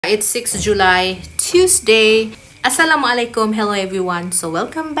It's 6th July, Tuesday. Assalamualaikum, hello everyone. So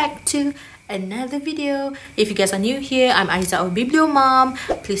welcome back to another video. If you guys are new here, I'm Aiza or Biblio Mom.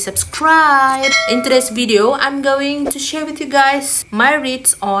 Please subscribe. In today's video, I'm going to share with you guys my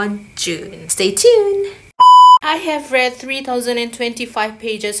reads on June. Stay tuned. I have read 3025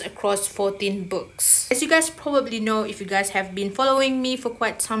 pages across 14 books. As you guys probably know, if you guys have been following me for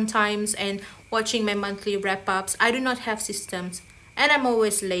quite some times and watching my monthly wrap-ups, I do not have systems and I'm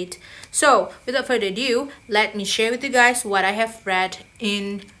always late. So without further ado, let me share with you guys what I have read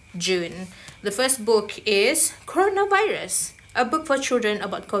in June. The first book is Coronavirus, a book for children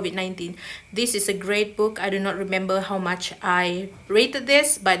about COVID-19. This is a great book. I do not remember how much I rated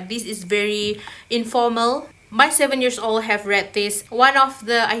this, but this is very informal. My 7 years old have read this. One of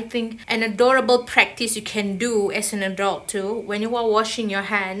the, I think, an adorable practice you can do as an adult too. When you are washing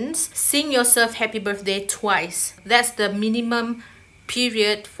your hands, sing yourself happy birthday twice. That's the minimum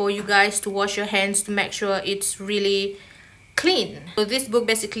period for you guys to wash your hands to make sure it's really clean. So this book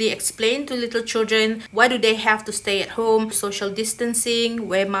basically explained to little children why do they have to stay at home, social distancing,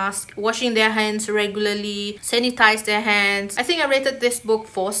 wear masks, washing their hands regularly, sanitize their hands. I think I rated this book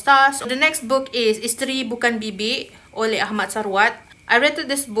 4 stars. The next book is Isteri, Bukan, Bibik, oleh Ahmad Sarwat. I rated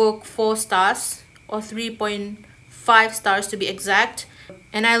this book 4 stars or 3.5 stars to be exact,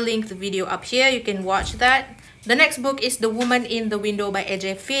 and I'll link the video up here. You can watch that. The next book is The Woman in the Window by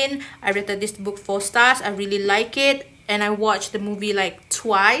AJ Finn. I rated this book 4 stars. I really like it. And I watched the movie like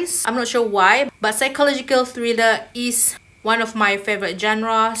twice. I'm not sure why, but psychological thriller is one of my favorite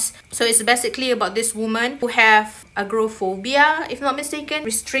genres. So it's basically about this woman who have agoraphobia, if not mistaken,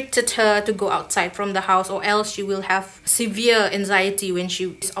 restricted her to go outside from the house, or else she will have severe anxiety when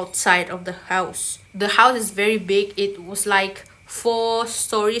she is outside of the house. The house is very big. It was like 4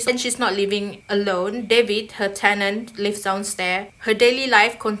 stories, and she's not living alone. David, her tenant, lives downstairs. Her daily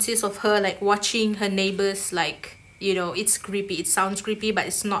life consists of her like watching her neighbors, like, you know, it's creepy. It sounds creepy, but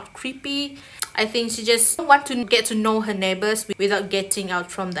it's not creepy. I think she just wants to get to know her neighbors without getting out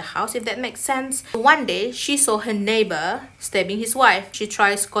from the house, if that makes sense. One day, she saw her neighbor stabbing his wife. She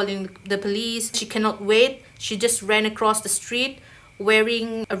tries calling the police. She cannot wait. She just ran across the street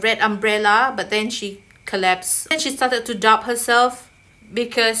wearing a red umbrella, but then she collapsed. Then she started to doubt herself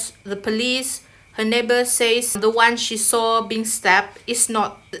because the police, her neighbor, says the one she saw being stabbed is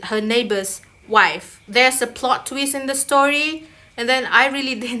not her neighbor's wife. There's a plot twist in the story, and then I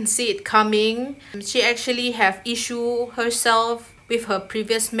really didn't see it coming. She actually have issue herself with her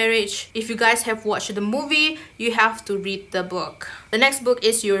previous marriage. If you guys have watched the movie, you have to read the book. The next book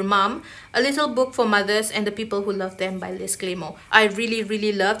is Your Mom, a little book for mothers and the people who love them by Liz Climo. I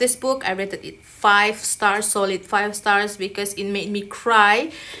really love this book. I rated it 5 stars, solid 5 stars, because it made me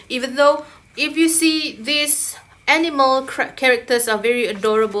cry. Even though if you see these animal characters are very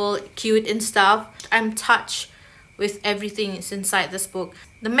adorable, cute and stuff, I'm touched with everything is inside this book.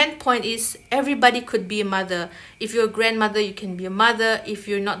 The main point is everybody could be a mother. If you're a grandmother, you can be a mother. If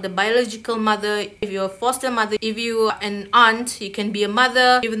you're not the biological mother, if you're a foster mother, if you're an aunt, you can be a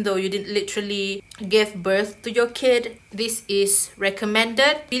mother, even though you didn't literally give birth to your kid. This is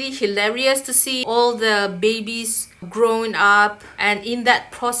recommended. Really hilarious to see all the babies grown up, and in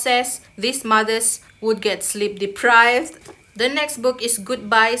that process, these mothers would get sleep deprived. The next book is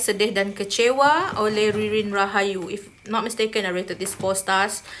Goodbye, Sedih dan Kecewa, oleh Ririn, Rahayu. If not mistaken, I rated this 4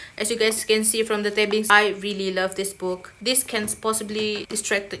 stars. As you guys can see from the tabbings, I really love this book. This can possibly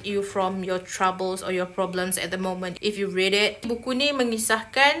distract you from your troubles or your problems at the moment if you read it. Buku ni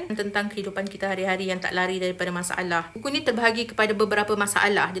mengisahkan tentang kehidupan kita hari-hari yang tak lari daripada masalah. Buku ni terbahagi kepada beberapa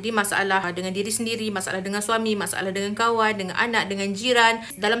masalah. Jadi masalah dengan diri sendiri, masalah dengan suami, masalah dengan kawan, dengan anak, dengan jiran.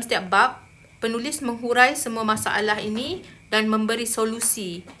 Dalam setiap bab, penulis menghurai semua masalah ini dan memberi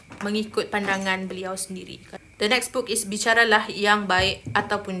solusi mengikut pandangan beliau sendiri. The next book is Bicaralah yang Baik,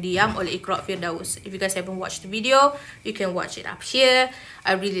 Ataupun Diam oleh Iqro, Firdaus. If you guys haven't watched the video, you can watch it up here.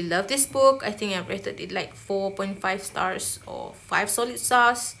 I really love this book. I think I rated it like 4.5 stars or 5 solid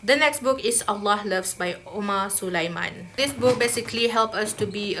stars. The next book is Allah Loves by Omar, Suleiman. This book basically helps us to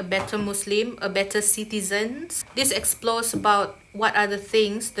be a better Muslim, a better citizen. This explores about what are the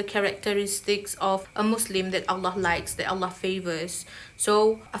things, the characteristics of a Muslim that Allah likes, that Allah favors.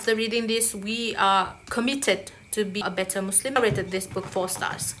 So after reading this, we are committed to be a better Muslim. I rated this book 4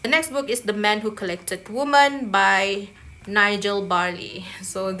 stars. The next book is The Man Who Collected Women by Nigel, Barley.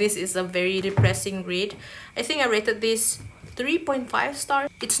 So this is a very depressing read. I think I rated this 3.5 stars.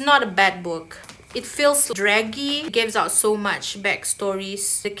 It's not a bad book. It feels draggy. It gives out so much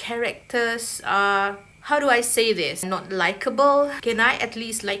backstories. The characters are, how do I say this, not likable. Can I at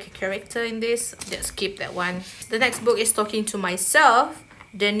least like a character in this? Let's skip that one. The next book is Talking to Myself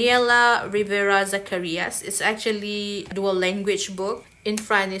Daniela Rivera Zacharias. It's actually a dual language book. In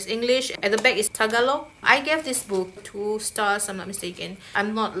front is English, at the back is Tagalog. I gave this book 2 stars, I'm not mistaken.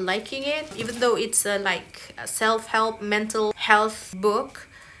 I'm not liking it, even though it's a self-help, mental health book.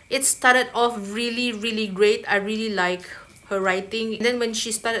 It started off really great. I really like her writing. And then when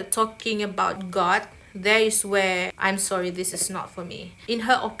she started talking about God, there is where I'm sorry, this is not for me. In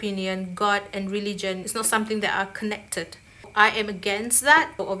her opinion, God and religion is not something that are connected. I am against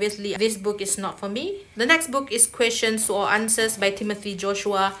that. So obviously, this book is not for me. The next book is Questions or Answers by Timothy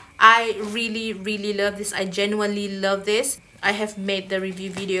Joshua. I really love this. I genuinely love this. I have made the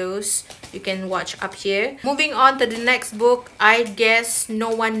review videos. You can watch up here. Moving on to the next book. I guess no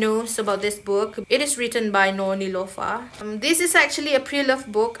one knows about this book. It is written by Neelofa. This is actually a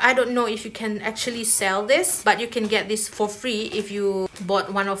pre-loved book. I don't know if you can actually sell this, but you can get this for free if you bought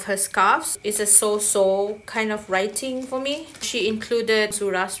one of her scarves. It's a so-so kind of writing for me. She included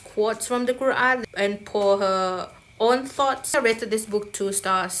surah's quotes from the Quran and pour her own thoughts. I rated this book 2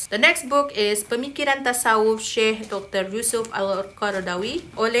 stars. The next book is Pemikiran Tasawud Syeikh Dr. Yusuf Al-Qaradhawi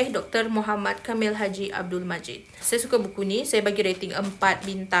oleh Dr. Muhammad Kamil Haji Abdul Majid. Saya suka buku ni. Saya bagi rating 4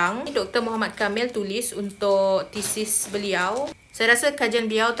 bintang. Dr. Muhammad Kamil tulis untuk tesis beliau. Saya rasa kajian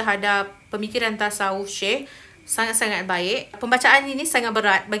beliau terhadap Pemikiran Tasawud Syeikh sangat-sangat baik. Pembacaan ini sangat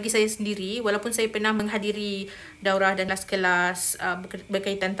berat bagi saya sendiri, walaupun saya pernah menghadiri daurah dan kelas-kelas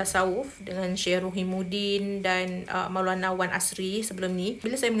berkaitan tasawuf dengan Syeikh Ruhimuddin dan Maulana Wan Asri sebelum ni.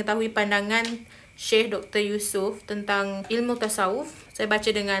 Bila saya mengetahui pandangan Syeikh Dr. Yusuf tentang ilmu tasawuf, saya baca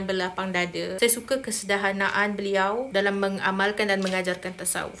dengan berlapang dada. Saya suka kesederhanaan beliau dalam mengamalkan dan mengajarkan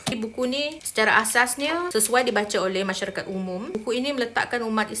tasawuf. Buku ni secara asasnya sesuai dibaca oleh masyarakat umum. Buku ini meletakkan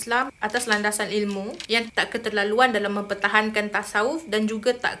umat Islam atas landasan ilmu yang tak keterlaluan dalam mempertahankan tasawuf dan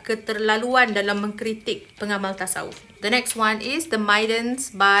juga tak keterlaluan dalam mengkritik pengamal tasawuf. The next one is The Maidens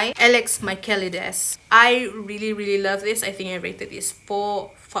by Alex Michaelides. I really love this. I think I rated this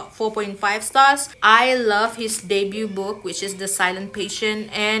 4.5 stars. I love his debut book, which is The Silent Patient,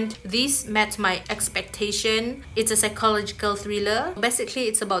 and this met my expectation. It's a psychological thriller. Basically,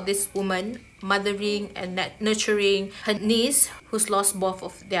 it's about this woman mothering and nurturing her niece who's lost both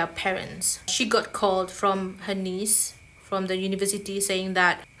of their parents. She got called from her niece from the university saying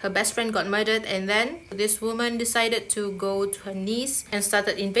that her best friend got murdered, and then this woman decided to go to her niece and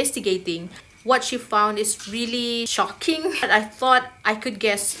started investigating. What she found is really shocking. I thought I could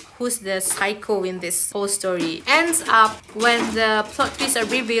guess who's the psycho in this whole story. Ends up when the plot twists are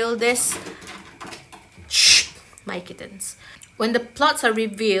revealed, there's... Shh! My kittens. When the plots are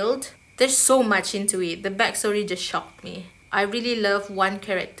revealed, there's so much into it. The backstory just shocked me. I really love one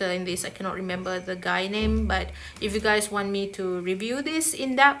character in this. I cannot remember the guy name, but if you guys want me to review this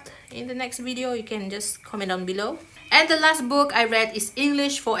in depth in the next video, you can just comment down below. And the last book I read is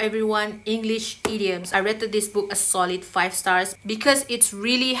English for Everyone, English Idioms. I rated this book a solid 5 stars because it's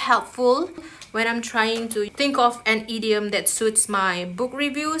really helpful when I'm trying to think of an idiom that suits my book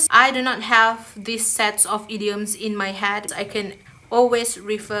reviews. I do not have these sets of idioms in my head. I can always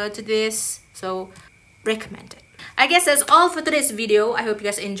refer to this, so recommend it. I guess that's all for today's video. I hope you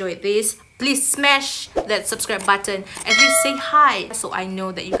guys enjoyed this. Please smash that subscribe button and please say hi so I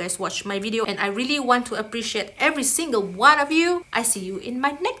know that you guys watched my video, and I really want to appreciate every single one of you. I see you in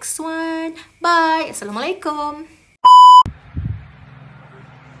my next one. Bye. Assalamualaikum.